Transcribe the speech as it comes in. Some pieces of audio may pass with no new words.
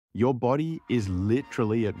Your body is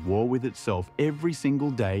literally at war with itself every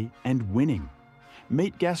single day and winning.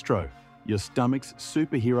 Meet Gastro, your stomach's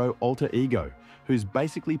superhero alter ego, who's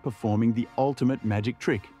basically performing the ultimate magic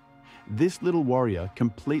trick. This little warrior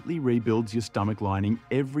completely rebuilds your stomach lining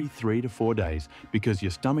every 3 to 4 days because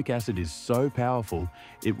your stomach acid is so powerful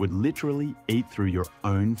it would literally eat through your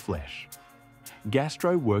own flesh.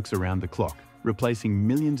 Gastro works around the clock, replacing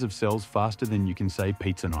millions of cells faster than you can say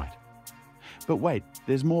pizza night. But wait,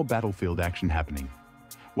 there's more battlefield action happening.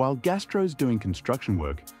 While Gastro's doing construction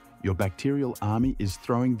work, your bacterial army is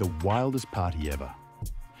throwing the wildest party ever.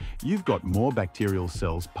 You've got more bacterial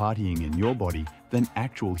cells partying in your body than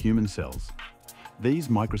actual human cells. These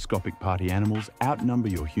microscopic party animals outnumber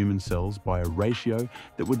your human cells by a ratio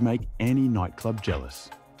that would make any nightclub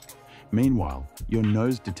jealous. Meanwhile, your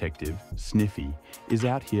nose detective, Sniffy, is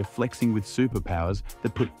out here flexing with superpowers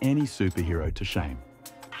that put any superhero to shame.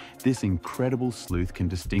 This incredible sleuth can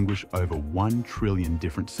distinguish over 1 trillion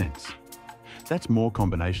different scents. That's more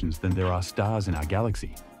combinations than there are stars in our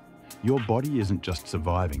galaxy. Your body isn't just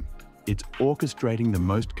surviving, it's orchestrating the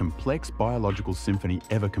most complex biological symphony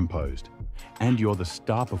ever composed. And you're the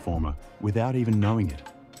star performer without even knowing it.